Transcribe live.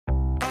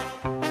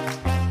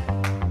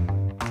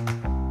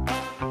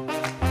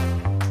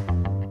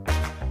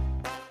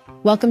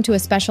Welcome to a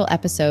special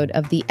episode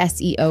of the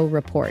SEO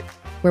Report,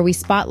 where we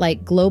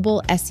spotlight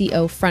global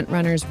SEO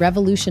frontrunners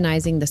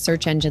revolutionizing the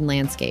search engine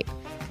landscape.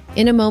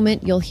 In a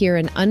moment, you'll hear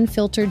an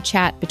unfiltered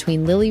chat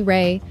between Lily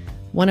Ray,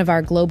 one of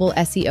our global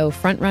SEO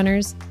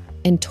frontrunners,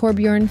 and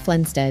Torbjørn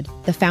Flensted,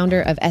 the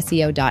founder of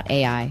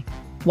SEO.ai.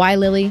 Why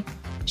Lily?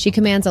 She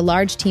commands a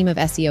large team of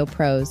SEO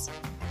pros,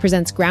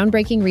 presents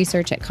groundbreaking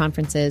research at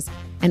conferences,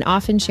 and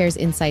often shares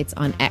insights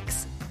on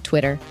X,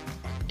 Twitter.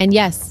 And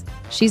yes,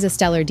 she's a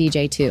stellar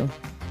DJ too.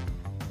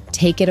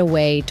 Take it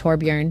away,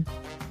 Torbjørn.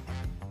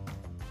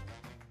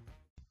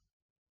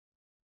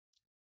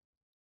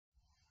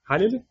 Hi,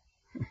 Lily.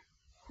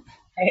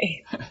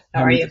 Hey,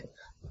 how are you?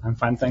 I'm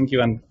fine, thank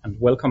you, and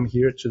welcome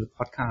here to the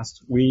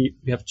podcast. We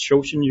have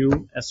chosen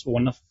you as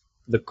one of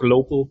the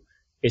global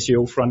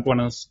SEO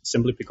frontrunners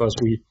simply because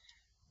we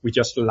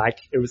just like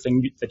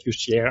everything that you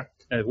share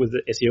with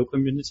the SEO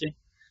community.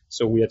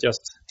 So we are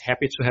just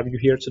happy to have you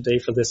here today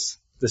for this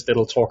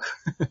little talk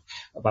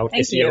about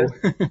Thank SEO.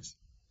 You.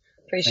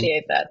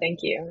 Appreciate that. Thank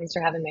you. Thanks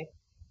for having me.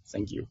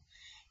 Thank you.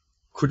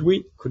 Could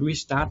we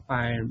start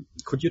by,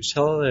 could you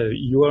tell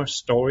your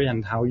story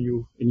and how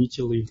you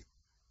initially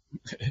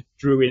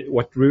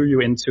what drew you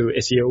into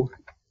SEO?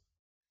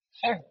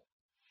 Sure.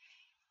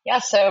 Yeah,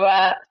 so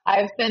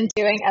I've been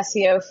doing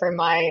SEO for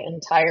my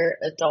entire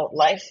adult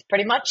life,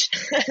 pretty much.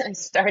 I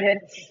started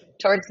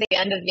towards the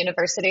end of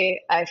university.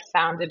 I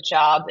found a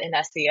job in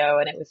SEO,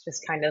 and it was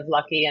just kind of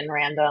lucky and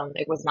random.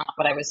 It was not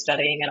what I was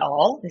studying at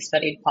all. I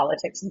studied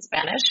politics and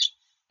Spanish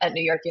at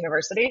New York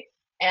University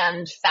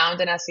and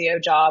found an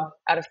SEO job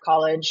out of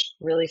college,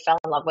 really fell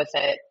in love with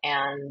it,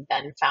 and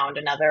then found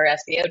another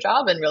SEO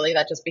job, and really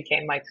that just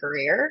became my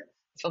career.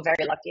 I feel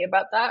very lucky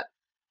about that.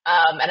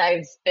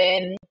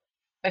 And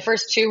my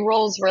first two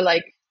roles were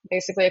like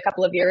basically a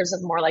couple of years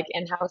of more like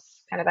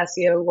in-house kind of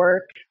SEO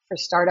work for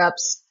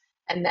startups.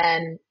 And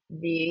then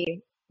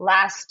the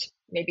last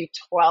maybe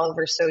 12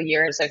 or so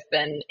years I've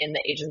been in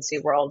the agency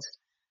world.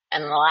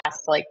 And in the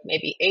last like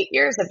maybe 8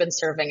 years, I've been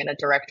serving in a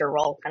director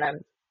role, kind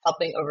of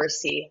helping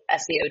oversee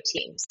SEO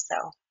teams. So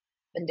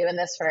been doing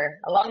this for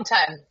a long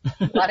time.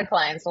 A lot of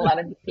clients, a lot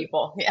of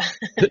people. Yeah.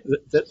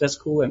 That's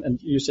cool. And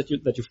you said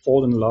that you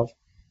fall in love.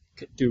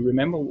 Do you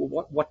remember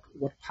what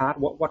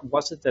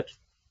was it that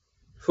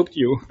hooked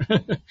you?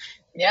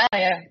 Yeah.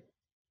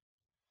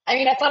 I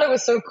mean, I thought it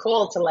was so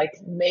cool to like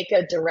make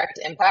a direct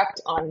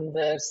impact on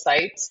the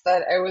sites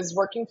that I was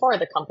working for,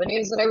 the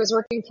companies that I was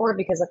working for,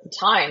 because at the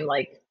time,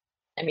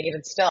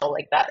 even still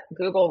like that,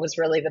 Google was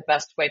really the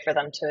best way for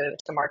them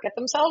to market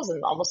themselves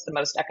and almost the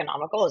most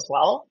economical as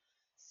well.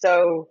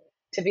 So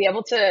to be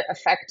able to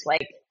affect,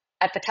 like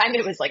at the time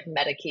it was like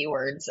meta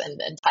keywords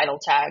and title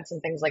tags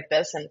and things like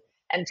this,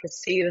 and to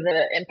see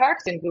the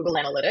impact in Google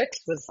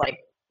Analytics was like,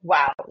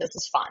 wow, this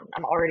is fun.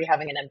 I'm already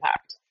having an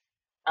impact.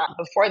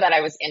 Before that,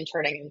 I was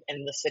interning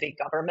in the city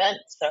government,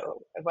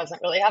 so I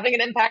wasn't really having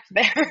an impact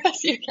there,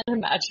 as you can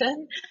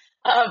imagine.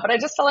 But I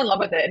just fell in love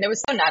with it. And it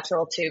was so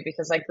natural, too,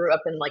 because I grew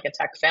up in like a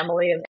tech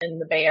family in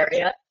the Bay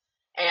Area.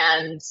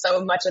 And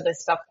so much of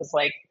this stuff was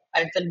like,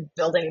 I've been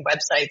building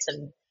websites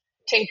and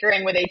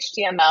tinkering with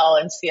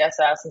HTML and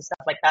CSS and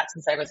stuff like that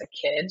since I was a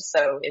kid.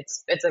 So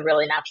it's a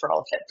really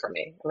natural fit for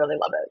me. I really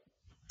love it.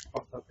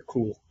 Oh,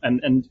 cool.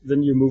 And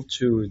then you moved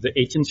to the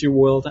agency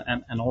world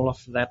and all of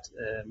that.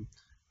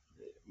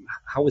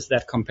 How is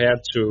that compared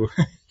to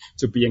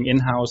being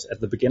in-house at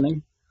the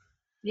beginning?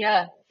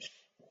 Yeah.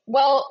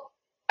 Well,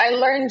 I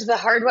learned the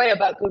hard way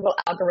about Google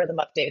algorithm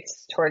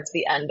updates towards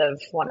the end of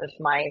one of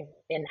my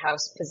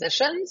in-house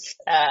positions.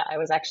 I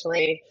was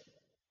actually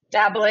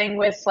dabbling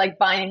with like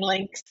buying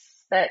links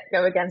that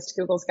go against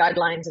Google's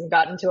guidelines and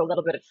got into a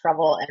little bit of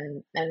trouble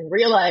and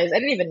realized I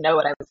didn't even know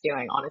what I was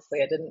doing.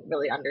 Honestly, I didn't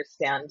really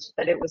understand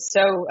that it was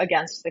so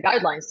against the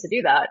guidelines to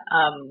do that.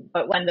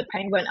 But when the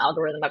Penguin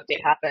algorithm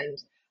update happened,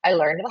 I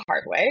learned the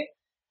hard way.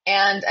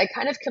 And I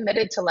kind of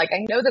committed to like,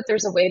 I know that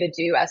there's a way to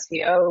do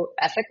SEO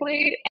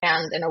ethically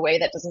and in a way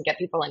that doesn't get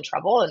people in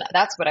trouble. And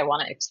that's what I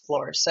want to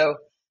explore. So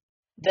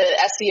the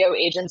SEO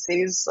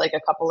agencies, like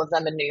a couple of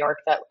them in New York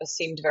that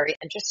seemed very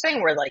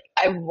interesting, were like,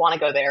 I want to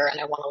go there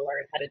and I want to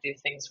learn how to do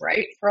things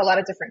right for a lot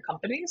of different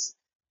companies.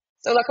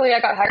 So luckily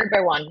I got hired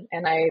by one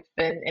and I've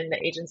been in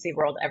the agency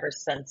world ever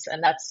since.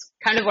 And that's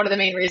kind of one of the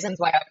main reasons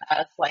why I'm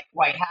as like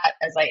white hat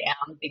as I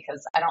am,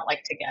 because I don't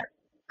like to get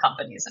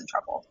companies in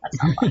trouble.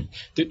 That's not fun.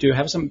 Do you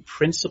have some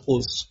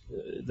principles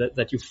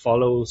that you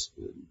follow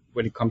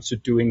when it comes to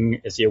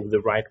doing SEO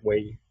the right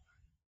way?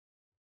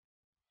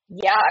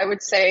 Yeah, I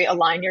would say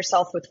align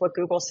yourself with what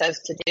Google says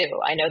to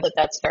do. I know that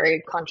that's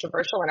very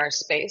controversial in our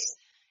space.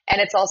 And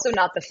it's also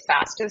not the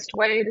fastest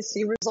way to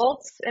see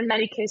results in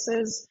many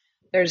cases.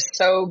 There's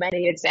so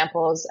many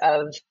examples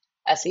of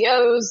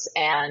SEOs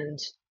and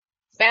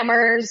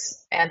spammers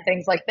and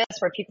things like this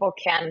where people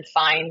can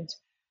find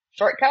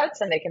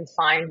shortcuts and they can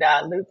find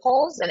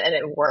loopholes and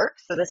it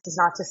works. So this is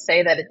not to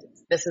say that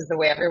this is the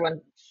way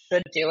everyone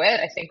should do it.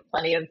 I think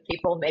plenty of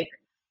people make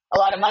a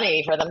lot of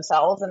money for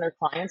themselves and their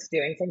clients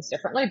doing things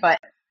differently. But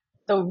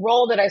the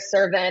role that I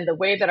serve in, the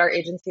way that our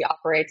agency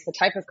operates, the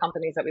type of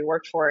companies that we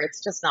work for,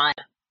 it's just not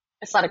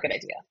It's not a good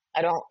idea.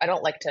 I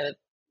don't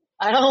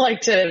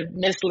like to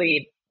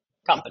mislead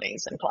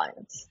companies and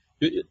clients.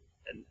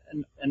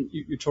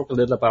 You talk a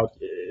little about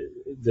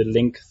the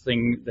link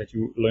thing that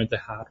you learned the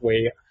hard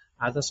way.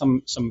 Are there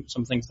some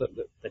things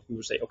that you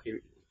would say, okay,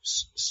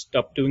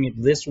 stop doing it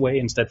this way,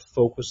 instead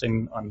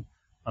focusing on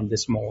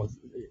this more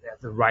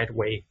the right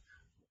way?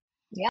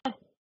 Yeah.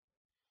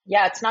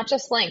 Yeah, it's not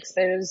just links.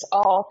 There's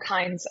all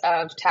kinds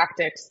of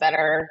tactics that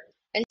are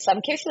in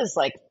some cases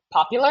like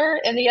popular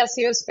in the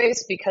SEO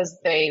space because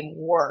they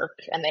work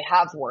and they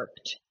have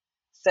worked.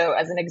 So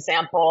as an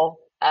example,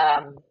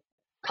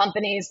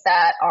 companies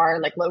that are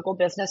like local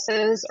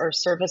businesses or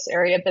service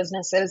area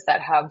businesses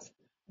that have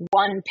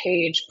one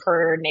page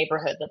per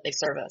neighborhood that they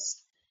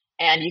service.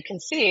 And you can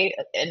see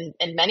in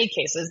many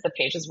cases, the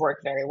pages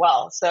work very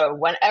well. So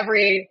when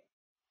every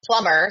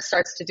plumber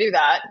starts to do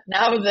that,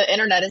 now the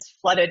internet is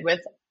flooded with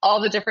all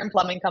the different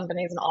plumbing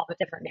companies and all the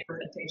different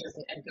neighborhood pages.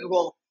 And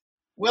Google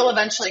will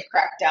eventually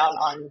crack down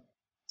on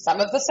some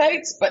of the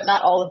sites, but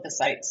not all of the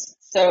sites.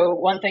 So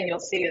one thing you'll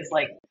see is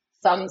like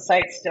some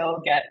sites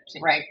still get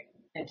ranked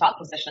in top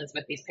positions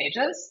with these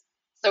pages.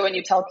 So when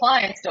you tell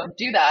clients don't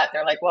do that,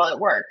 they're like, well, it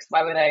works.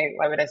 Why would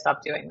I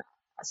stop doing that?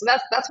 So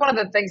that's one of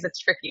the things that's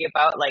tricky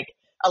about like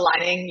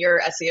aligning your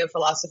SEO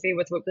philosophy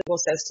with what Google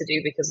says to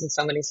do, because in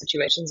so many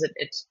situations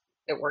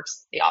it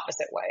works the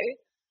opposite way.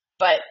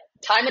 But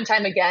time and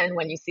time again,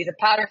 when you see the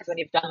patterns, when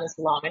you've done this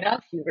long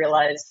enough, you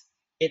realize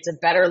it's a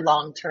better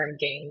long-term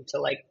game to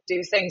like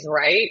do things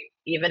right,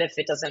 even if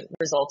it doesn't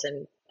result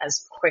in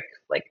as quick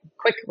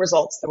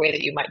results the way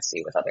that you might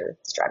see with other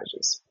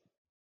strategies.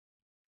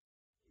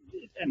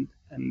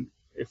 And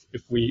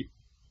if we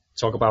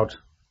talk about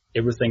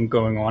everything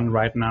going on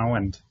right now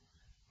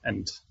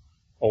and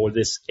all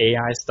this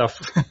AI stuff,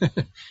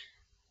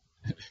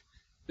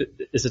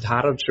 is it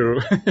harder to?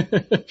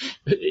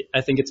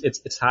 I think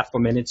it's hard for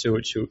many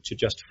to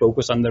just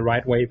focus on the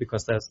right way,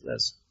 because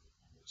there's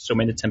so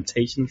many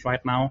temptations right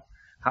now.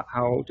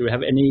 How do you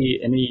have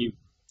any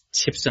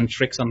tips and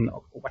tricks on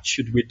what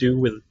should we do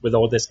with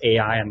all this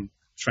AI and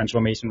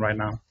transformation right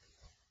now?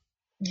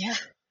 Yeah,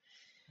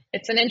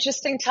 it's an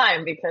interesting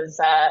time because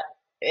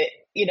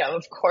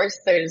of course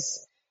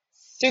there's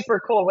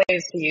super cool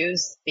ways to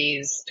use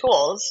these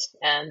tools,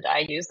 and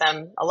I use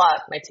them a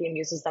lot. My team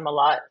uses them a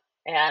lot,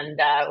 and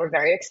we're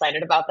very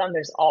excited about them.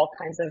 There's all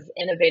kinds of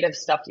innovative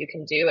stuff you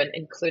can do, and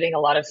including a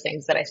lot of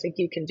things that I think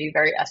you can do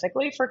very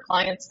ethically for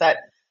clients that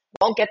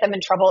won't get them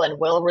in trouble and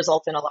will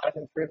result in a lot of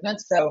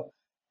improvements. So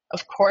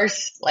of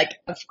course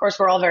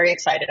we're all very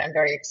excited. I'm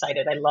very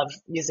excited. I love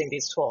using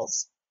these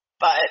tools.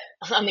 But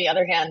on the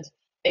other hand,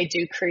 they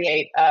do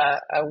create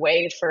a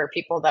way for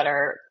people that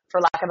are,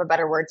 for lack of a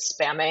better word,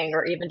 spamming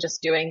or even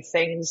just doing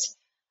things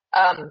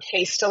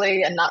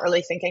hastily and not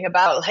really thinking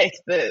about like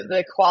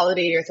the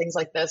quality or things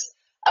like this.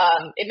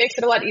 It makes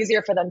it a lot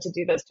easier for them to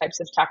do those types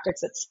of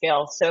tactics at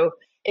scale. So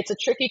it's a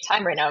tricky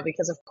time right now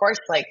because, of course,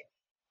 like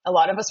a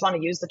lot of us want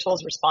to use the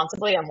tools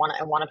responsibly and want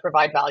to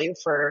provide value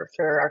for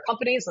our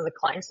companies and the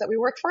clients that we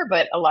work for.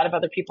 But a lot of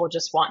other people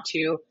just want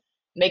to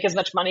make as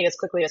much money as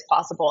quickly as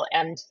possible.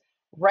 And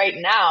right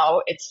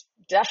now, it's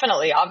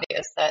definitely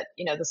obvious that,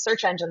 the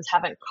search engines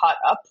haven't caught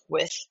up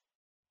with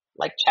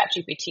like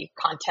ChatGPT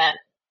content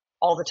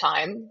all the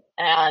time.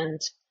 And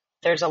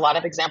there's a lot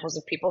of examples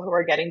of people who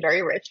are getting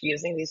very rich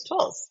using these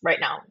tools right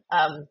now.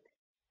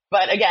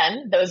 But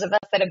again, those of us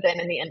that have been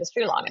in the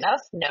industry long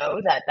enough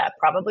know that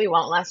probably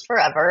won't last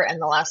forever.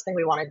 And the last thing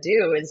we want to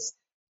do is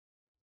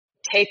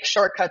take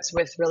shortcuts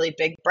with really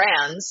big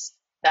brands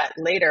that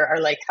later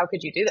are like, how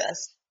could you do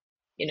this?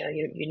 You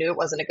knew it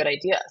wasn't a good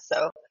idea.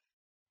 So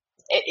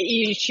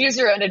you choose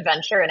your own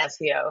adventure in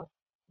SEO,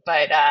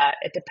 but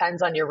it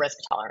depends on your risk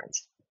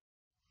tolerance.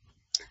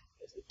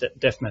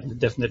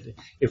 Definitely.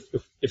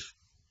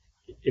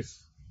 If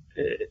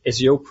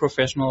SEO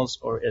professionals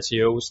or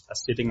SEOs are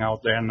sitting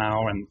out there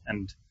now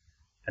and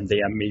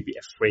they are maybe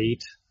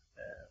afraid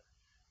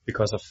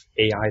because of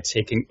AI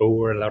taking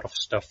over a lot of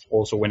stuff,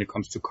 also when it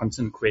comes to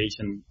content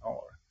creation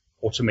or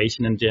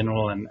automation in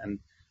general, and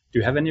do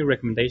you have any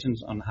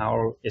recommendations on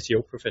how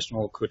SEO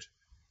professional could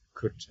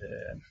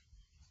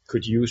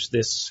use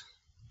this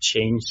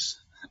change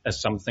as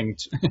something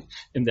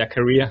in their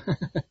career,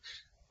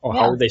 or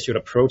how they should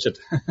approach it?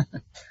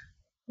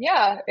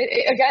 Yeah,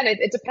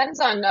 it depends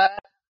on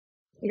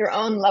your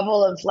own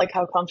level of like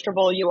how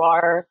comfortable you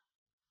are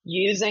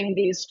using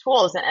these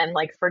tools, and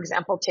like, for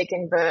example,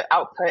 taking the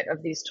output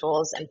of these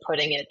tools and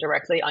putting it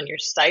directly on your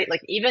site.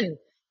 Like, even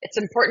it's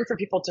important for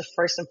people to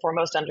first and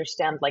foremost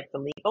understand like the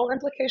legal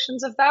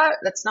implications of that.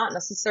 That's not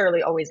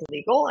necessarily always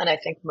legal, and I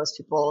think most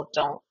people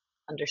don't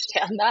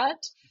understand that.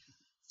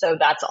 So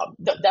that's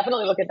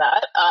definitely look at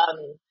that.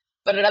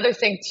 But another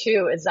thing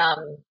too is,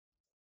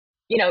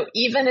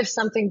 even if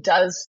something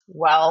does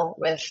well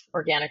with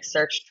organic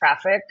search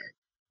traffic,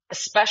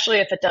 especially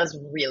if it does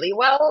really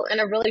well in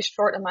a really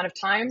short amount of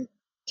time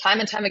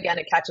and time again,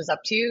 it catches up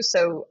to you.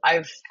 So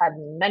I've had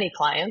many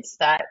clients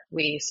that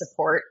we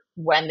support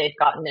when they've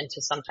gotten into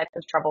some type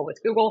of trouble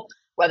with Google,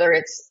 whether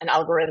it's an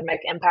algorithmic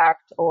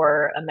impact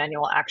or a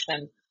manual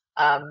action.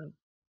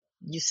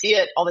 you see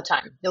it all the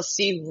time. You'll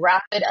see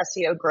rapid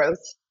SEO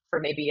growth for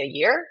maybe a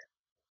year,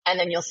 and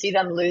then you'll see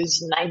them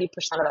lose 90%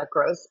 of that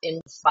growth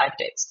in 5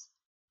 days.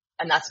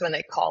 And that's when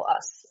they call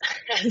us.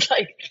 And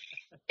like,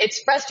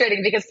 it's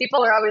frustrating because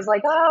people are always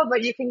like, oh,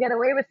 but you can get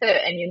away with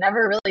it. And you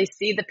never really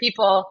see the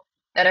people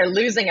that are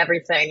losing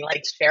everything,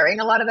 like sharing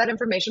a lot of that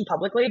information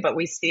publicly, but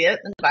we see it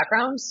in the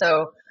background.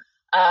 So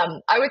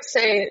I would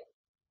say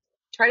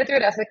try to do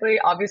it ethically,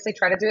 obviously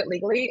try to do it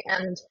legally.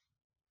 And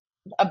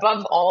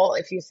above all,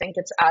 if you think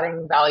it's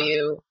adding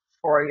value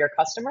for your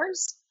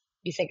customers,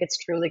 you think it's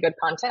truly good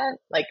content,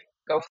 like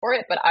go for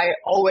it. But I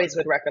always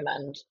would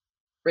recommend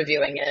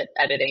reviewing it,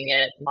 editing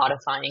it,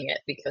 modifying it,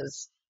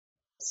 because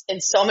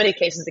in so many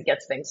cases it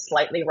gets things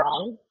slightly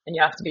wrong and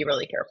you have to be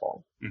really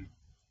careful.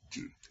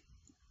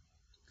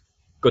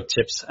 Good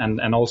tips,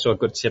 and also a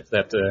good tip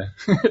that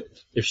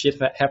if shit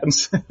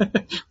happens,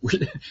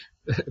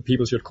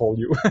 people should call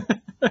you.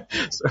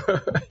 So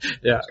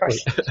yeah,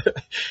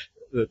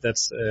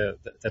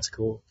 that's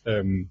cool.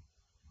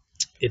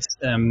 It's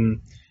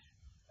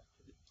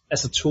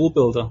as a tool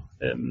builder,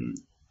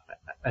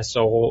 I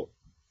saw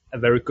a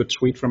very good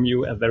tweet from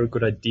you, a very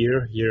good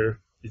idea here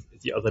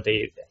the other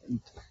day,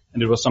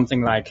 and it was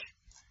something like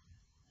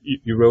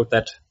you wrote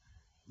that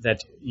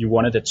you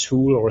wanted a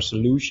tool or a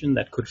solution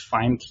that could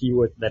find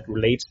keywords that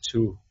relate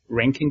to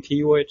ranking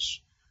keywords,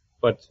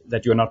 but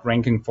that you're not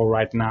ranking for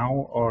right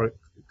now. Or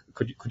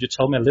could you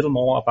tell me a little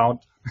more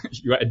about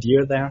your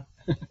idea there?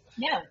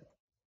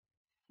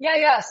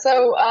 Yeah.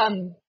 So,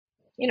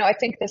 I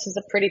think this is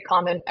a pretty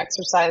common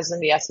exercise in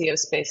the SEO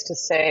space to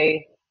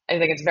say, I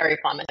think it's very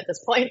common at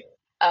this point.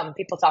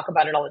 People talk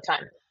about it all the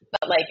time,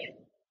 but like,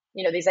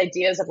 these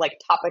ideas of like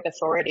topic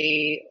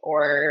authority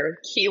or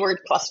keyword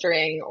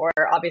clustering, or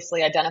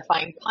obviously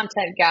identifying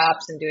content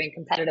gaps and doing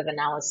competitive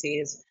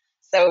analyses.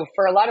 So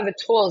for a lot of the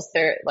tools,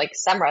 they're like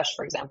SEMrush,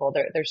 for example,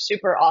 they're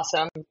super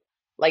awesome,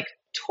 like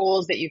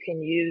tools that you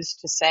can use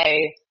to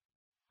say,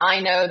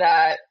 I know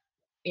that,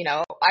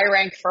 I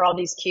rank for all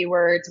these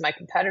keywords, my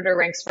competitor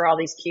ranks for all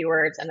these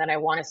keywords, and then I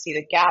want to see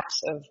the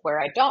gaps of where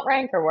I don't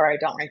rank or where I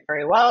don't rank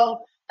very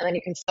well. And then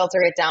you can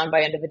filter it down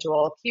by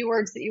individual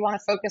keywords that you want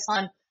to focus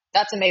on.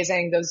 That's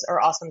amazing. Those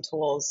are awesome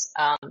tools.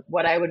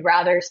 What I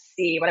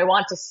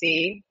want to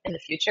see in the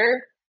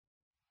future,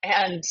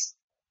 and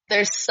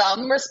there's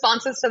some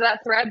responses to that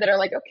thread that are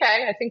like,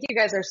 okay, I think you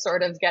guys are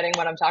sort of getting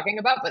what I'm talking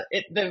about, but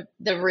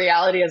the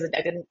reality is that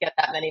I didn't get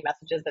that many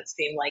messages that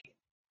seem like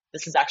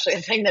this is actually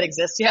a thing that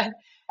exists yet.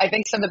 I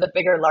think some of the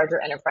bigger,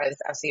 larger enterprise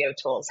SEO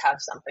tools have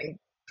something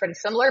pretty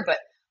similar, but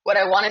what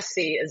I want to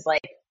see is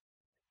like,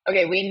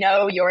 okay, we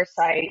know your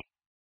site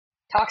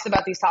talks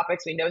about these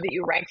topics. We know that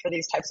you rank for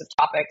these types of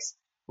topics.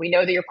 We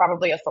know that you're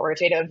probably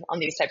authoritative on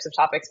these types of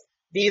topics.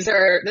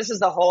 This is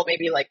the whole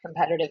maybe like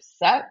competitive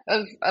set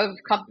of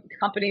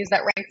companies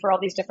that rank for all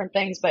these different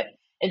things. But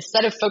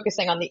instead of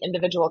focusing on the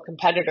individual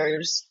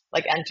competitors,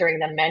 like entering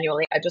them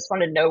manually, I just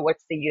want to know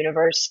what's the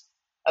universe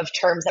of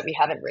terms that we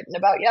haven't written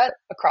about yet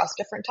across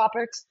different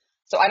topics.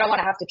 So I don't want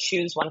to have to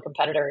choose one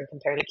competitor and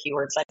compare the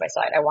keywords side by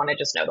side. I want to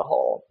just know the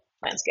whole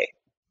landscape.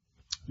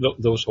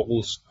 Those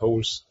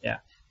holes, yeah.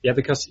 Yeah,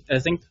 because I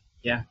think,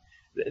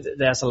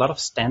 there's a lot of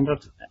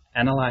standard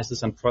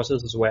analysis and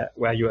processes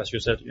where you, as you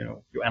said,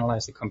 you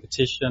analyze the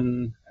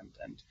competition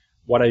and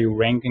what are you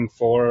ranking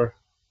for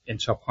in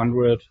top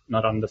 100,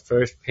 not on the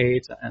first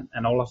page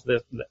and all of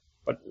this.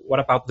 But what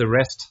about the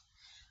rest?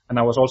 And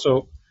I was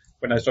also,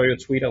 when I saw your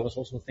tweet, I was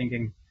also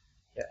thinking,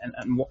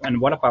 and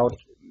what about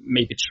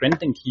maybe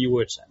trending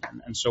keywords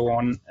and so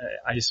on?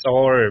 I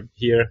saw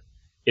here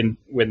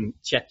when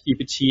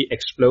ChatGPT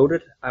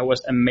exploded, I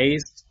was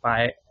amazed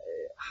by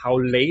how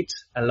late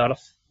a lot of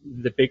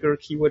the bigger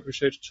keyword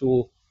research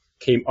tool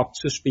came up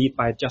to speed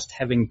by just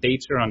having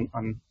data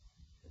on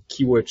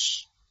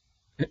keywords,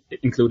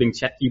 including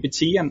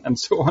ChatGPT and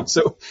so on.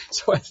 So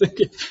I think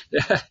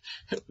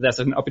there's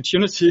an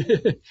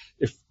opportunity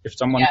if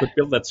someone could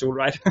build that tool,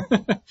 right?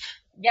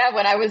 Yeah,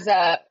 when I was,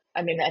 I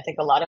think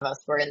a lot of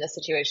us were in this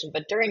situation,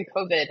 but during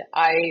COVID,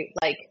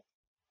 I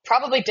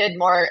probably did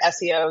more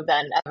SEO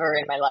than ever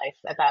in my life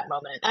at that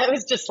moment. I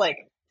was just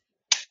like,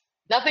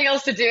 nothing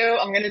else to do.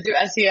 I'm going to do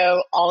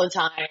SEO all the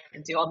time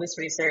and do all this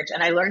research.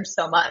 And I learned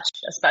so much,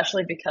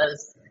 especially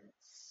because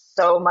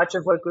so much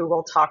of what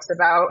Google talks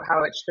about,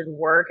 how it should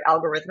work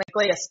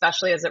algorithmically,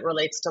 especially as it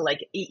relates to like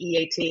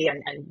EEAT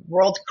and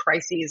world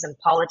crises and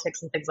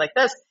politics and things like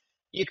this,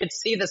 you could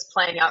see this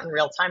playing out in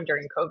real time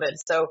during COVID.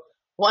 So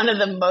one of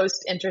the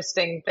most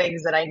interesting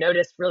things that I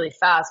noticed really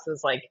fast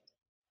was like,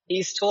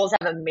 these tools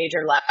have a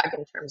major lag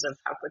in terms of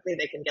how quickly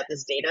they can get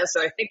this data. So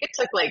I think it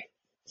took like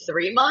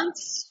 3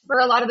 months for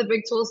a lot of the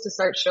big tools to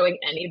start showing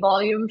any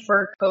volume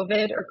for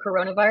COVID or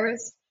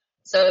coronavirus.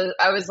 So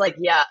I was like,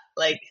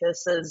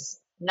 this is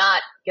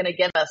not going to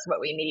give us what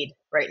we need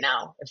right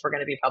now if we're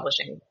going to be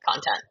publishing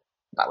content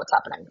about what's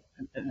happening.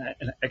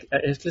 And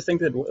I actually think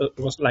that it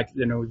was like,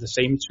 the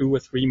same 2 or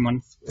 3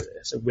 months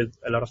with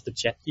a lot of the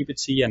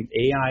ChatGPT and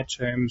AI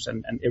terms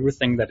and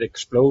everything that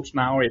explodes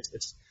now.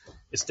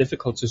 It's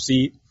difficult to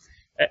see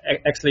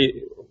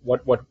actually,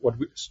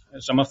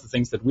 some of the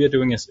things that we are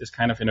doing is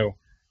kind of,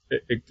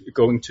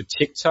 going to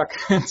TikTok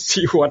and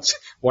see what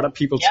are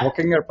people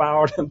talking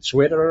about on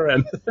Twitter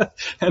and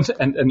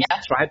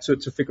try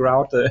to figure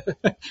out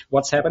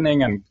what's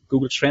happening and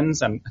Google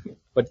Trends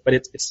but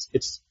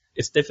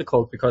it's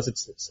difficult because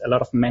it's a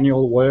lot of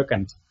manual work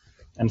and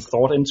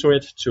thought into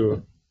it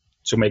to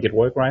make it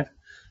work right.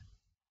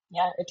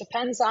 Yeah, it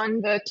depends on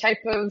the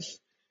type of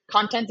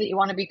content that you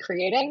want to be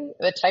creating,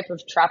 the type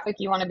of traffic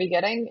you want to be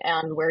getting,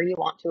 and where you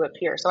want to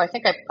appear. So I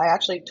think I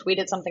actually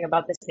tweeted something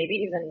about this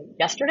maybe even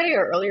yesterday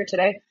or earlier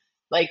today.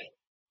 Like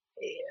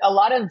a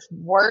lot of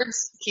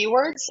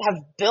keywords have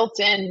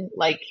built in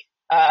like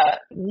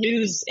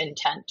news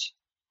intent,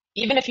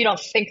 even if you don't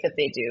think that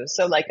they do.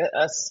 So like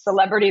a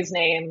celebrity's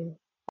name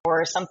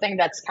or something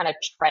that's kind of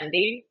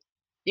trendy,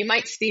 you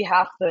might see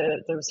half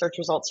the search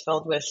results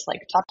filled with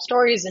like top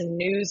stories and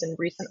news and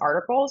recent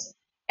articles.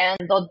 And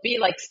there'll be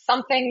like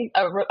something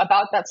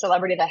about that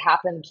celebrity that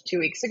happened 2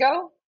 weeks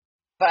ago,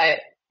 but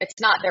it's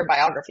not their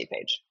biography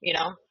page,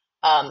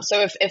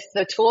 So if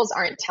the tools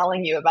aren't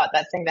telling you about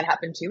that thing that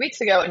happened 2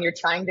 weeks ago and you're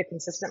trying to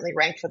consistently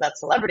rank for that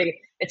celebrity,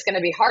 it's going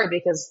to be hard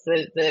because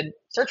the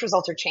search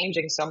results are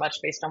changing so much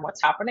based on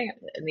what's happening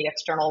in the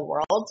external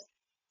world.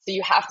 So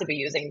you have to be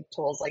using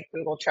tools like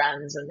Google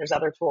Trends, and there's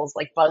other tools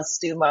like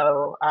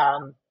BuzzSumo,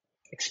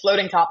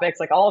 Exploding Topics,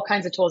 like all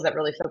kinds of tools that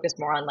really focus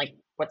more on like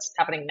what's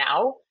happening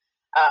now.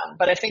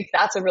 But I think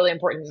that's a really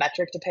important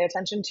metric to pay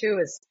attention to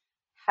is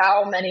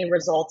how many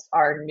results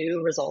are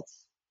new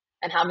results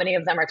and how many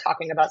of them are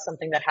talking about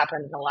something that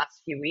happened in the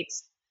last few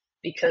weeks,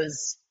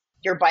 because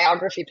your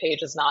biography page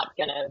is not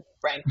going to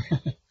rank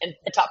in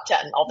the top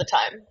 10 all the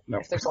time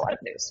if there's a lot of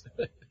news.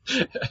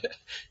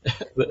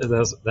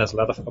 There's a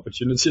lot of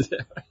opportunity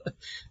there.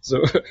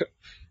 So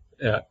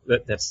yeah,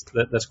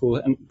 that's cool.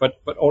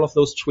 But all of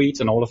those tweets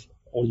and all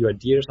your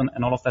ideas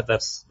and all of that,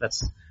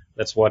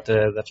 that's what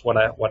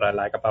I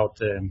like about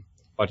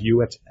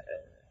you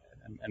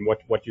and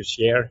what you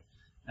share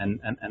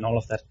and all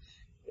of that.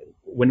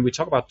 When we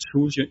talk about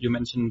tools, you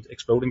mentioned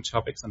Exploding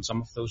Topics and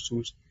some of those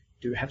tools.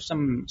 Do you have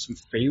some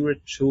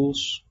favorite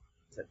tools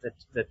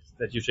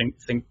that you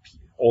think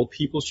all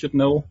people should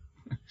know?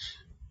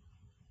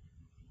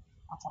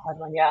 That's a hard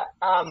one. Yeah.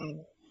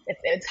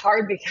 It's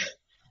hard because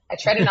I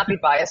try to not be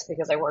biased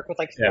because I work with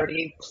like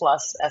 30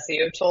 plus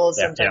SEO tools,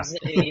 sometimes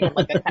even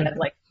like a kind of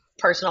like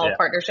personal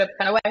partnership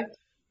kind of way.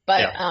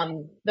 But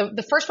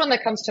the first one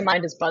that comes to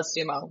mind is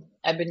BuzzSumo.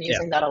 I've been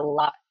using that a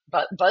lot.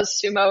 But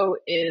BuzzSumo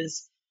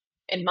is,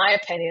 in my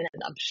opinion,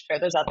 and I'm sure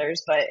there's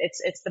others, but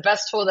it's the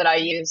best tool that I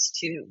use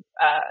to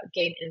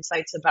gain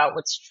insights about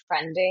what's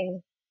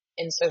trending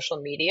in social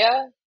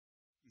media.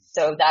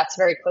 So that's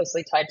very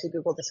closely tied to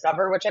Google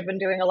Discover, which I've been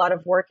doing a lot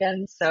of work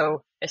in.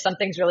 So if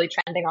something's really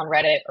trending on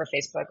Reddit or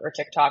Facebook or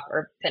TikTok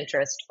or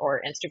Pinterest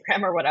or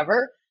Instagram or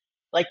whatever,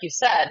 like you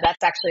said,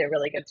 that's actually a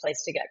really good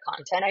place to get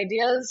content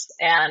ideas.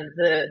 And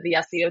the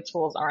SEO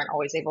tools aren't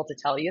always able to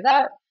tell you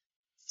that.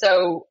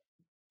 So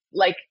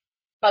like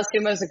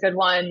BuzzSumo is a good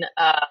one.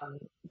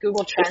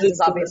 Google Trends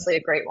is obviously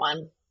a great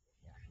one.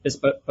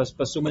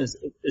 BuzzSumo is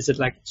it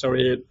like,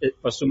 sorry,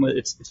 BuzzSumo,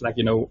 it's like,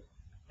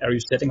 are you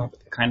setting up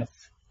kind of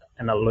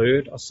an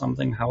alert or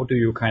something? How do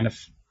you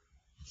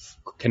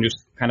can you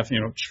kind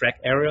of, track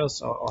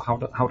areas or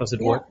how does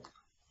it work?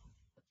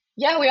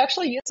 Yeah, we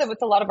actually use it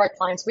with a lot of our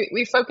clients.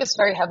 We focus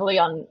very heavily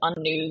on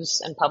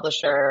news and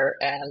publisher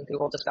and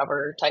Google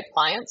Discover type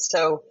clients.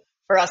 So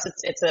for us,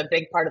 it's a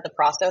big part of the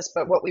process.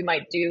 But what we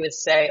might do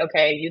is say,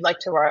 okay, you'd like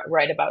to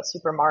write about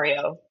Super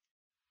Mario.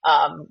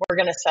 We're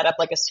going to set up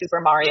like a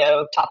Super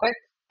Mario topic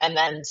and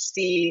then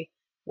see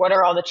what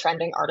are all the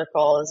trending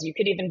articles. You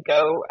could even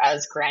go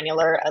as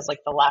granular as like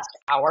the last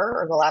hour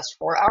or the last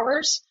 4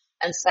 hours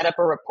and set up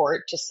a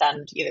report to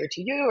send either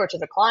to you or to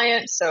the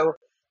client. So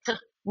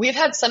we've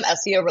had some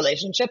SEO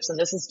relationships, and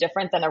this is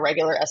different than a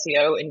regular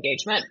SEO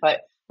engagement,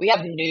 but we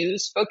have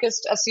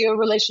news-focused SEO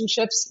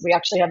relationships. We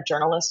actually have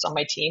journalists on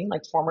my team,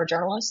 like former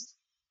journalists.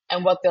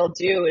 And what they'll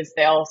do is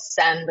they'll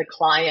send the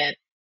client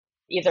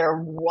either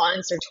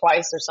once or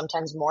twice or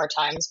sometimes more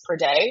times per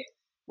day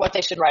what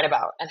they should write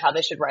about and how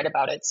they should write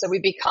about it. So we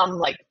become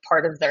like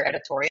part of their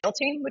editorial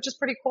team, which is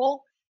pretty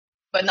cool.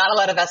 But not a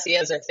lot of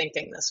SEOs are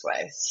thinking this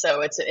way.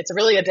 So it's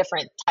really a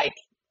different type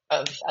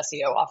of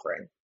SEO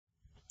offering.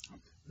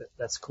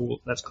 That's cool.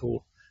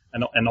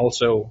 And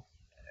also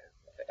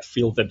I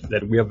feel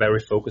that we are very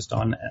focused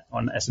on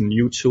as a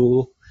new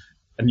tool,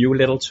 a new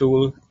little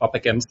tool up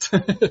against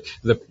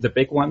the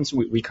big ones.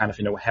 We kind of,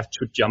 have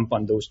to jump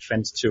on those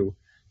trends to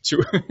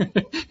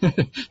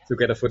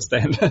get a foot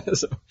stand.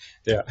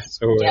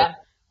 Absolutely.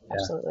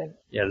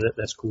 Yeah,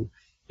 that's cool.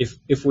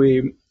 If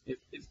we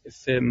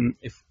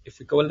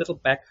go a little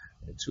back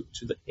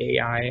to the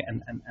AI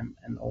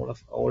and all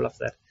of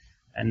that,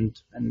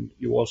 and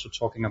you're also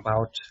talking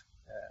about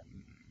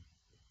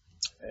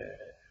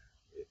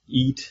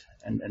EAT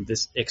and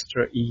this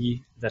extra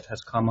E that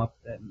has come up.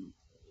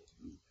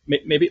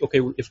 Maybe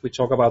if we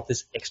talk about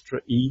this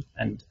extra E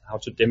and how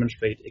to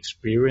demonstrate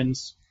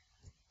experience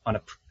on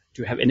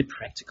do you have any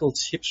practical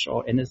tips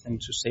or anything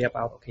to say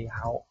about, okay,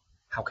 how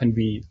can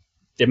we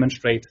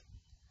demonstrate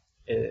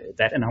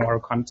that in our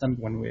content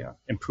when we are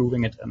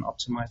improving it and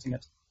optimizing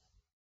it?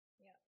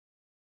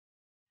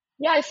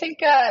 Yeah, I think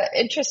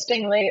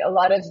interestingly, a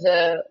lot of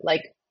the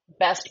like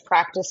best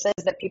practices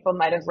that people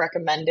might have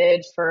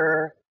recommended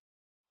for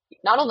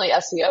not only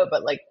SEO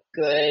but like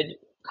good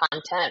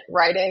content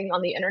writing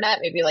on the internet,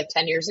 maybe like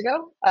 10 years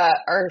ago,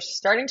 are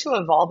starting to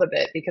evolve a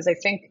bit, because I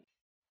think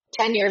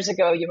 10 years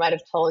ago you might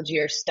have told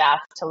your staff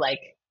to like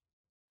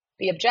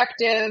be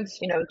objective,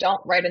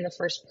 don't write in the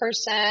first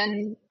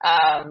person,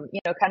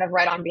 kind of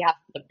write on behalf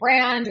of the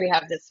brand. We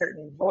have this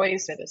certain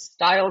voice or this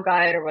style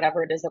guide or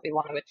whatever it is that we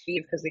want to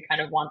achieve, because we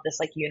kind of want this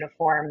like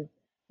uniform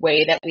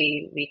way that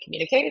we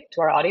communicate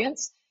to our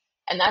audience.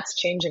 And that's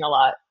changing a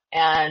lot.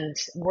 And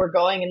we're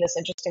going in this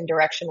interesting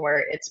direction where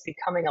it's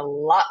becoming a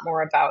lot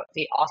more about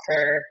the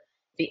author,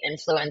 the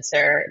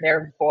influencer,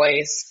 their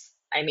voice.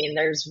 I mean,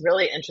 there's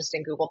really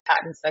interesting Google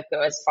patents that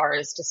go as far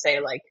as to say,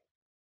 like,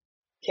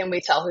 can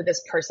we tell who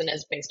this person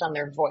is based on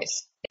their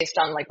voice, based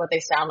on like what they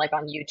sound like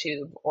on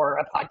YouTube or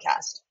a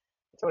podcast?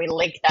 So we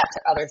link that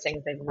to other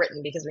things they've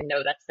written because we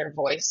know that's their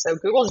voice. So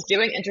Google's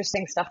doing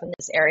interesting stuff in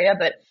this area,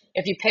 but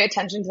if you pay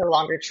attention to the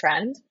longer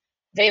trend,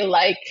 they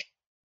like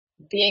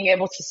being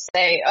able to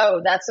say,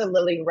 oh, that's a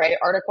Lily Ray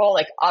article.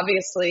 Like,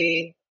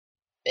 obviously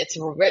it's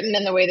written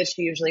in the way that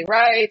she usually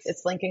writes.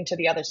 It's linking to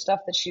the other stuff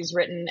that she's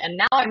written. And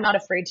now I'm not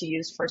afraid to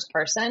use first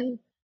person.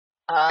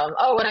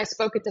 When I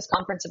spoke at this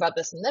conference about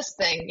this and this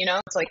thing,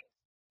 it's like,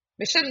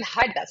 we shouldn't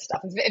hide that stuff.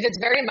 If it's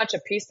very much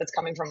a piece that's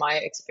coming from my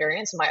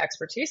experience and my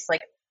expertise,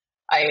 like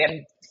I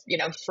am,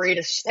 free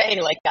to say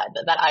like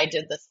that I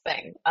did this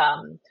thing.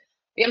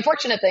 The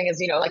unfortunate thing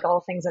is, like all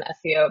things in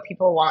SEO,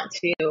 people want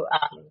to,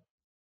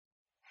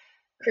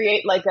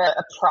 create like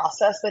a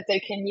process that they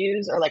can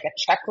use, or like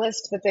a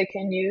checklist that they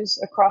can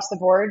use across the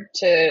board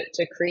to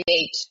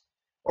create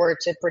or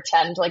to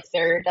pretend like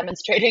they're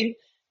demonstrating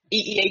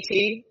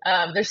EEAT.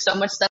 There's so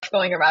much stuff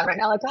going around right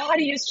now, like, how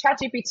to use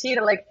ChatGPT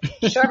to like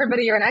show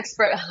everybody you're an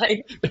expert.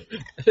 Like,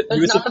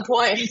 that's not the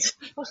point.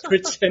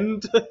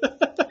 Pretend.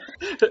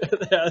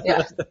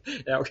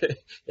 Yeah. Okay.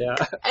 Yeah.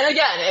 And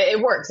again, it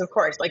works, of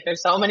course. Like,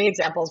 there's so many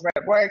examples where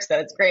it works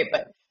that it's great,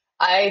 but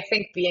I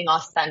think being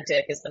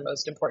authentic is the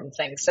most important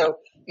thing. So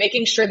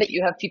making sure that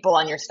you have people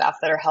on your staff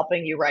that are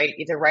helping you write,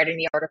 either writing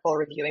the article or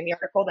reviewing the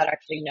article, that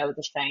actually know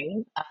the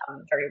thing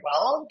very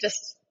well.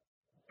 Just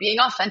being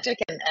authentic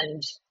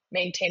and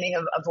maintaining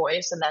a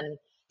voice, and then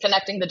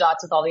connecting the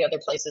dots with all the other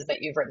places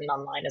that you've written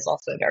online is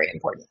also very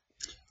important.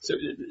 So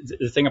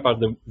the thing about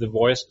the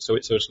voice, so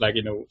it's like,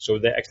 so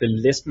they're actually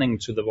listening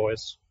to the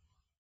voice.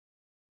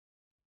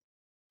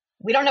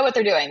 We don't know what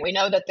they're doing. We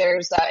know that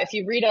there's, if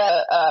you read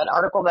an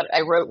article that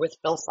I wrote with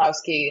Bill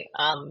Slawski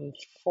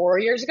 4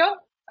 years ago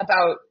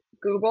about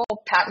Google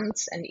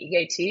patents and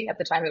EAT, at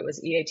the time it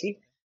was EAT,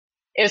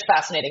 it was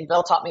fascinating.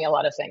 Bill taught me a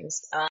lot of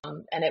things.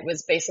 And it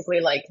was basically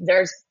like,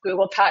 there's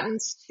Google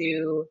patents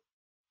to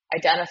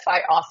identify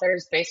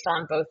authors based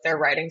on both their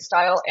writing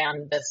style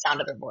and the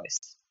sound of their voice.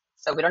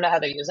 So we don't know how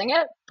they're using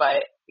it,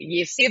 but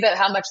you see that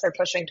how much they're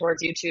pushing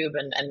towards YouTube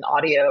and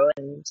audio.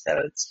 And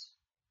so it's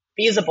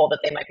feasible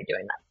that they might be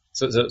doing that.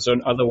 So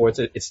in other words,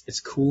 it's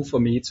cool for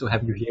me to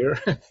have you here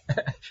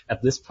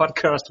at this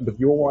podcast with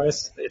your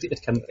voice.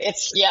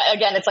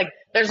 It's like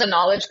there's a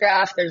knowledge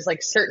graph. There's like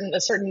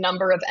a certain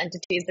number of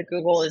entities that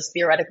Google is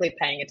theoretically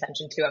paying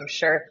attention to. I'm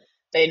sure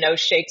they know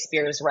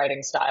Shakespeare's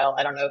writing style.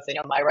 I don't know if they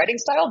know my writing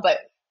style, but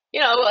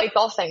like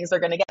all things, they're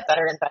going to get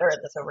better and better at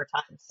this over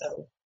time.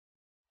 So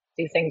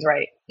do things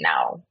right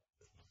now.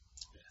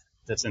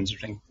 That's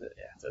interesting.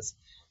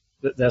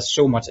 Yeah, there's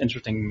so much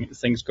interesting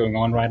things going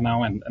on right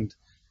now, and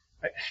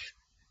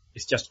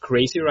it's just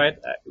crazy, right?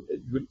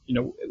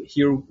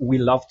 Here we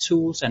love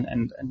tools and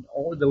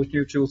all those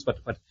new tools, but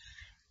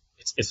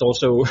it's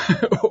also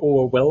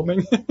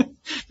overwhelming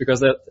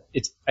because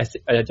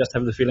I just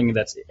have the feeling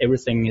that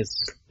everything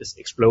is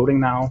exploding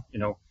now.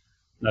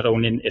 Not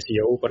only in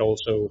SEO but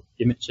also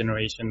image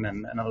generation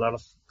and a lot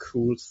of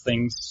cool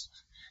things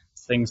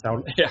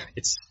out. Yeah,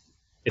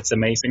 it's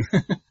amazing.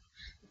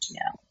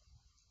 Yeah.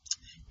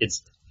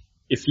 It's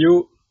if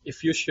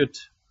you should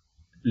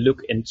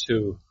look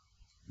into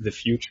the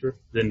future,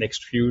 the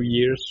next few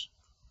years,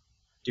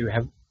 do you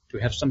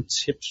have some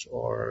tips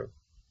or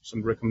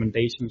some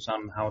recommendations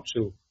on how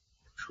to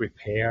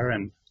prepare,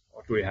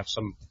 or do you have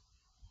some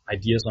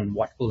ideas on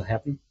what will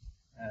happen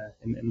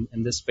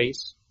in this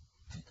space?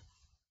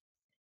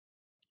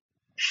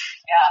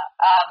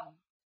 Yeah.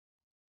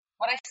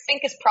 What I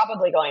think is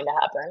probably going to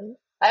happen,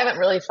 I haven't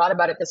really thought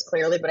about it this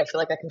clearly, but I feel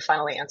like I can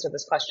finally answer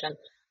this question.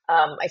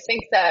 I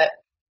think that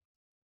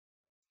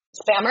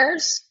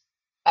spammers,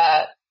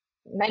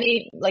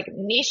 many like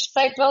niche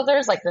site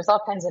builders, like there's all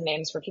kinds of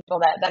names for people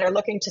that are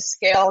looking to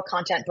scale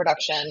content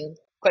production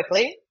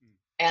quickly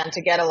and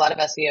to get a lot of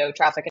SEO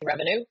traffic and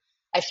revenue.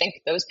 I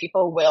think those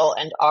people will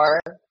and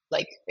are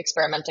like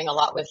experimenting a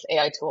lot with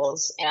AI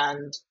tools,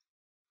 and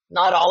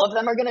not all of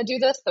them are going to do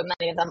this, but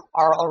many of them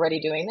are already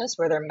doing this,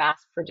 where they're mass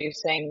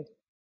producing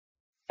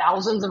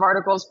thousands of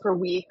articles per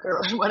week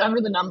or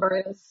whatever the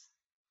number is.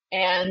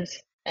 And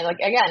like,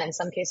 again, in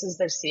some cases,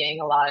 they're seeing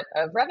a lot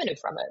of revenue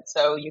from it.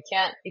 So you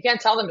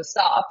can't tell them to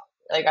stop.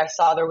 Like I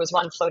saw there was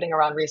one floating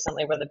around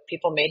recently where the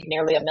people made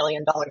nearly $1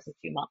 million in a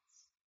few months.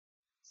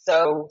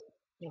 So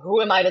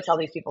who am I to tell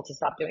these people to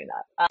stop doing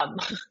that?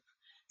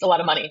 It's a lot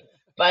of money,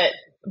 but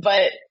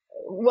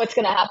what's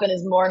going to happen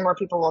is more and more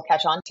people will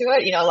catch on to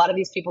it. A lot of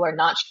these people are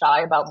not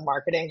shy about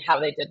marketing how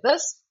they did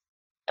this.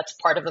 That's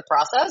part of the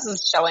process,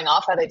 is showing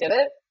off how they did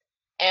it.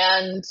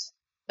 And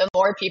the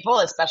more people,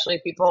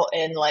 especially people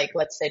in, like,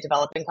 let's say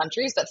developing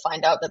countries, that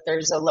find out that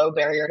there's a low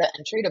barrier to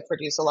entry to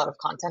produce a lot of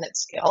content at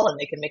scale and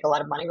they can make a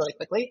lot of money really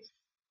quickly,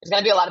 there's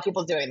going to be a lot of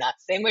people doing that.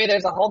 Same way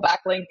there's a whole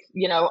backlink,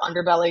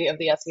 underbelly of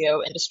the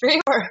SEO industry,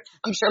 where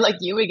I'm sure like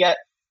you, we get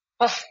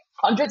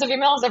hundreds of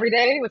emails every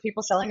day with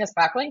people selling us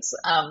backlinks.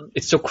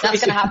 It's so crazy.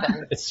 That's going to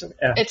happen. It's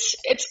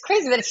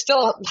crazy that it's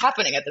still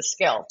happening at this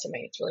scale. To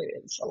me,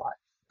 it's a lot,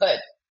 but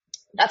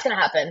that's going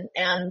to happen.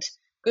 And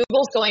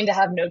Google's going to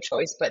have no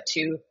choice but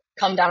to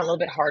come down a little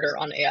bit harder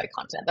on AI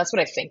content. That's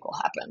what I think will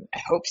happen. I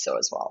hope so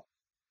as well.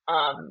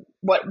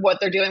 What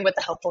they're doing with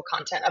the helpful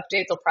content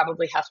update, they'll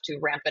probably have to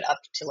ramp it up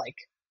to, like,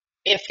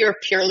 if you're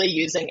purely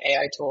using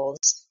AI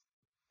tools,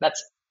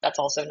 that's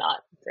also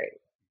not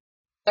great.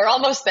 They're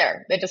almost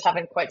there. They just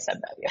haven't quite said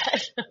that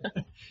yet.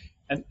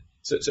 And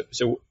so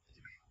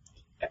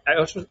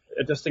I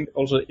just think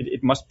also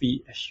it must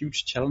be a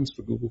huge challenge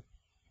for Google.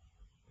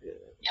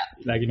 Yeah.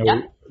 Like,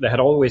 there had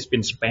always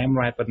been spam,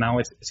 right? But now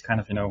it's kind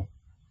of,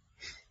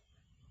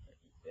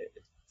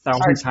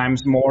 1,000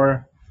 times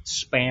more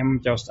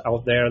spam just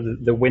out there.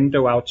 The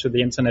window out to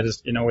the internet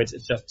is,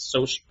 it's just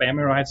so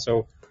spammy, right?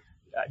 So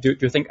do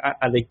you think,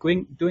 are they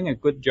doing a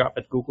good job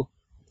at Google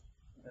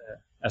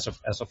as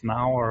of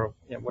now, or?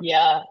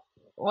 Yeah.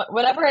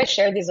 Whenever I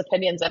share these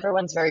opinions,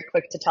 everyone's very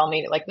quick to tell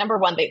me, like, number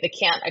one, they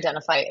can't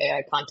identify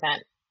AI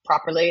content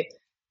properly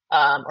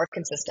or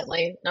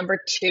consistently. Number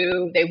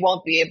two, they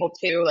won't be able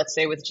to, let's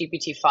say with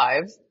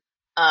GPT-5.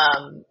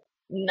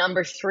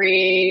 Number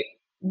three,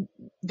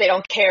 they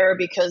don't care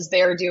because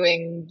they're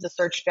doing the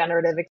search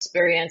generative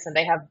experience and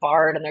they have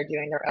Bard and they're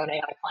doing their own AI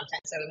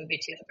content. So it would be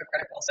too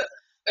hypocritical. So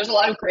there's a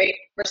lot of great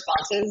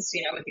responses,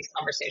 with these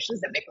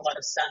conversations that make a lot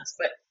of sense.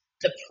 But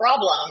the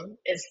problem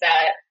is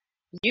that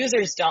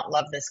users don't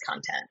love this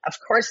content. Of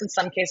course, in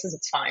some cases,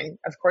 it's fine.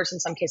 Of course,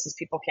 in some cases,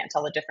 people can't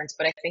tell the difference.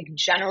 But I think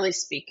generally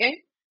speaking,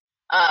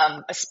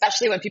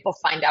 especially when people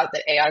find out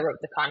that AI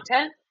wrote the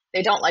content,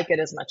 they don't like it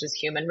as much as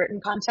human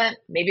written content.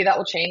 Maybe that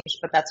will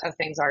change, but that's how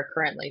things are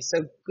currently.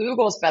 So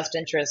Google's best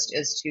interest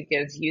is to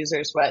give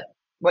users what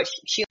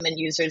human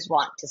users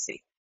want to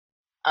see.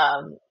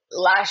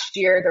 Last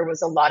year, there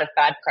was a lot of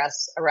bad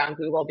press around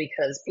Google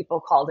because people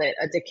called it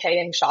a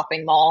decaying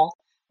shopping mall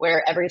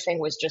where everything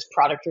was just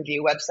product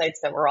review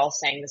websites that were all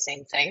saying the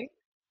same thing.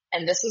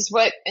 And this is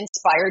what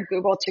inspired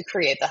Google to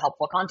create the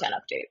helpful content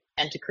update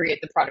and to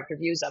create the product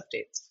reviews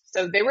updates.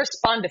 So they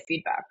respond to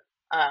feedback.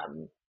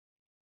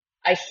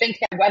 I think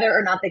that whether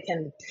or not they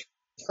can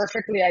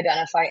perfectly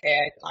identify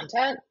AI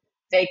content,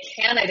 they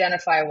can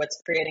identify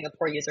what's creating a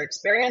poor user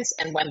experience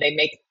and when they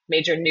make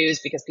major news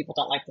because people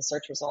don't like the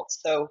search results.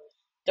 So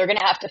they're going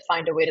to have to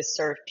find a way to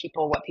serve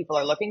people what people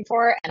are looking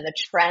for. And the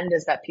trend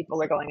is that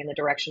people are going in the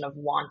direction of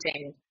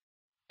wanting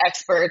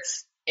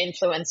experts,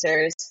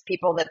 influencers,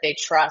 people that they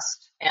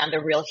trust, and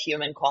a real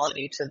human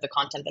quality to the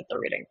content that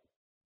they're reading.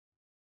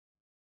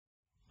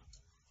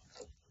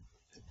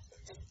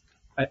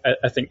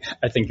 I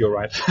think you're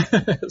right.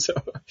 So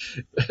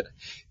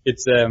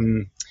it's a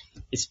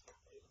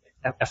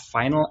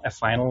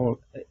final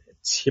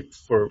tip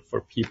for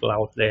people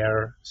out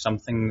there,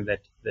 something that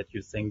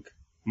you think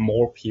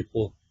more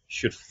people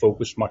should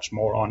focus much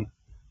more on,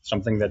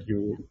 something that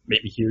you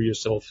maybe hear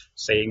yourself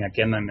saying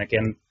again and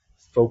again,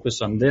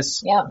 focus on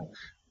this. Yeah.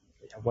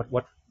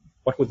 What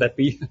would that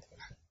be?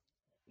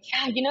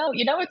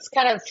 Yeah, what's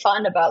kind of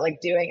fun about like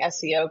doing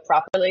SEO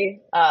properly?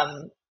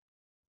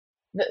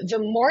 The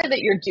more that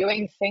you're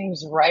doing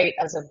things right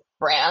as a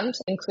brand,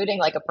 including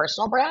like a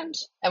personal brand.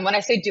 And when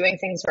I say doing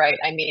things right,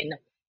 I mean,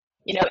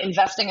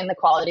 investing in the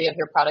quality of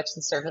your products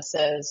and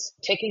services,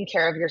 taking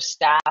care of your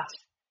staff,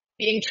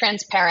 being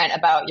transparent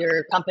about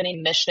your company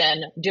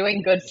mission,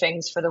 doing good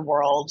things for the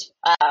world,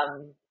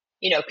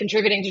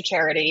 contributing to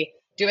charity,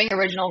 doing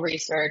original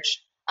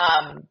research.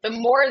 The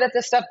more that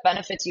this stuff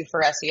benefits you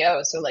for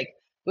SEO. So like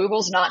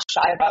Google's not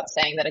shy about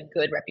saying that a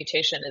good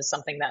reputation is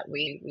something that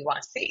we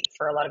want to see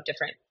for a lot of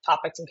different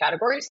topics and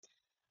categories.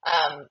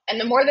 And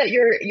the more that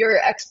your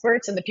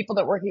experts and the people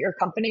that work at your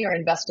company are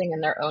investing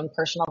in their own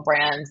personal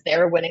brands,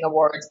 they're winning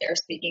awards, they're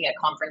speaking at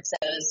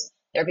conferences,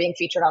 they're being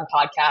featured on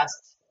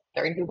podcasts,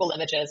 they're in Google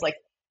Images, like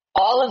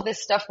all of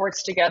this stuff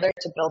works together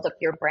to build up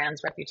your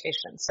brand's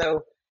reputation.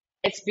 So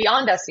it's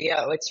beyond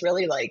SEO. It's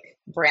really like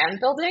brand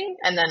building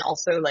and then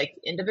also like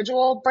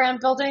individual brand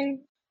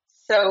building.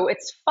 So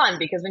it's fun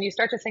because when you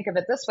start to think of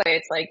it this way,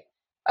 it's like,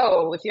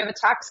 oh, if you have a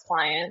tax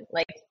client,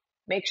 like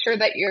make sure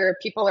that your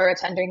people are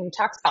attending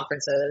tax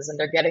conferences and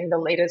they're getting the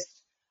latest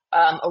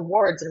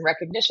awards and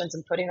recognitions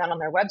and putting that on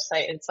their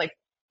website. And it's like,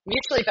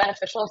 mutually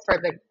beneficial for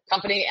the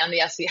company and the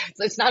SEO.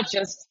 It's not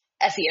just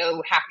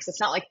SEO hacks. It's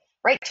not like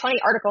write 20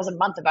 articles a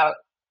month about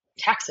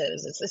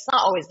taxes. It's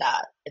not always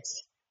that.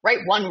 It's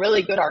write one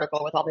really good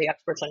article with all the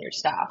experts on your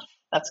staff.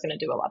 That's going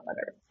to do a lot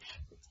better.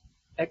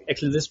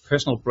 Actually, this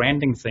personal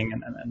branding thing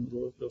and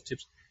those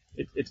tips,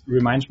 it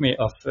reminds me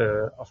of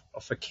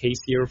a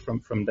case here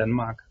from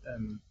Denmark.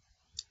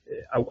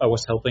 I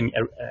was helping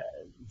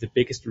the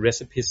biggest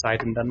recipe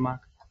site in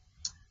Denmark,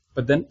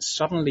 but then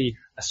suddenly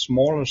a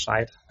smaller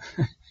site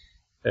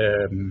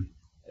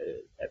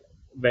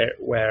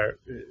where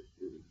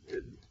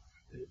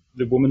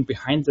the woman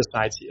behind the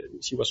site,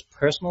 she was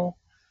personal,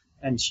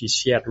 and she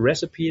shared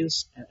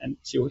recipes, and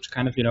she was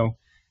kind of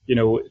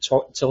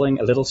telling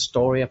a little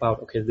story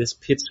about, okay, this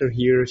pizza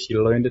here, she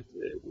learned it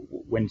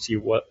when she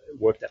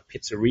worked at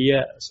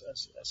pizzeria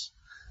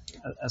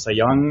as a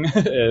young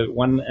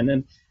one,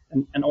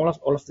 and all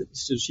of the,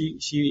 so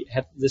she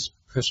had this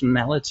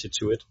personality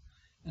to it,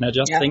 and I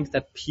just think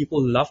that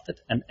people loved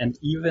it, and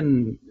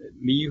even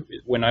me,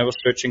 when I was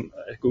searching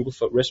at Google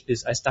for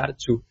recipes, I started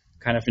to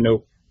kind of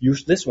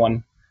use this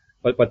one.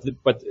 But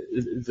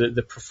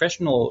the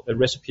professional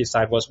recipe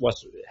site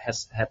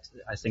has had,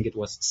 I think it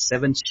was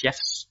 7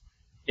 chefs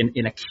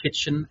in a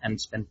kitchen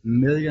and spent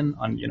million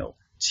on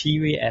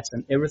TV ads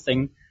and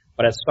everything.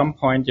 But at some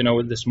point,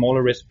 the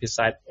smaller recipe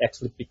site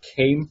actually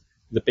became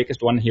the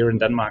biggest one here in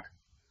Denmark.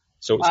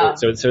 So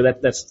that's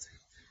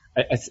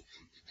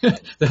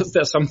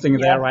there's something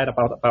there, right,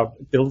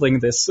 about building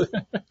this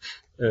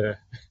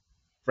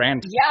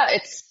brand. Yeah,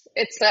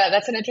 it's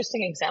that's an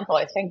interesting example.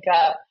 I think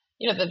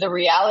the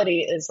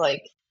reality is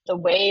like the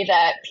way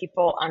that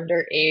people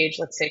underage,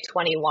 let's say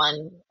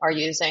 21, are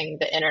using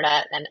the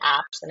internet and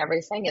apps and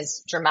everything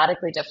is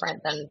dramatically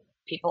different than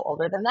people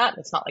older than that.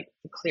 It's not like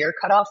a clear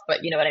cutoff,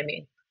 but you know what I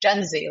mean.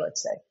 Gen Z,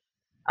 let's say,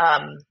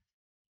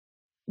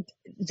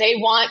 they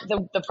want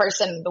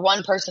the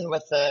one person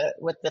with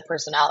the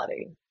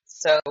personality.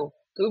 So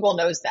Google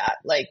knows that.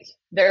 Like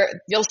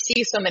you'll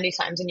see so many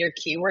times in your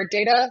keyword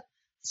data,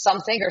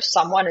 something or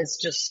someone is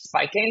just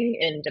spiking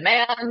in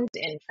demand,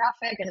 in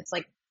traffic. And it's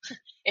like,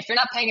 if you're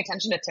not paying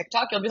attention to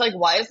TikTok, you'll be like,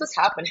 why is this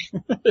happening?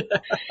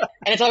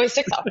 And it's always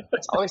TikTok.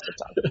 It's always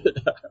TikTok.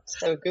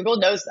 So Google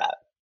knows that.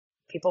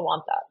 People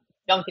want that.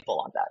 Young people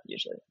want that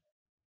usually.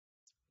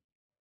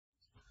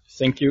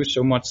 Thank you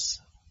so much,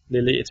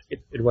 Lily.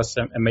 It was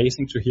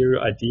amazing to hear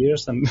your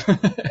ideas and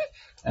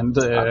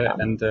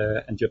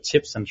and your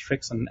tips and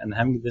tricks and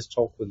having this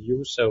talk with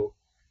you. So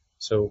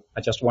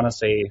I just want to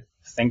say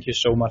thank you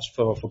so much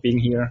for being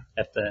here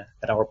at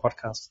our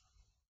podcast.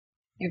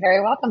 You're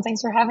very welcome.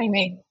 Thanks for having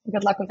me.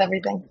 Good luck with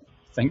everything.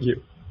 Thank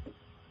you.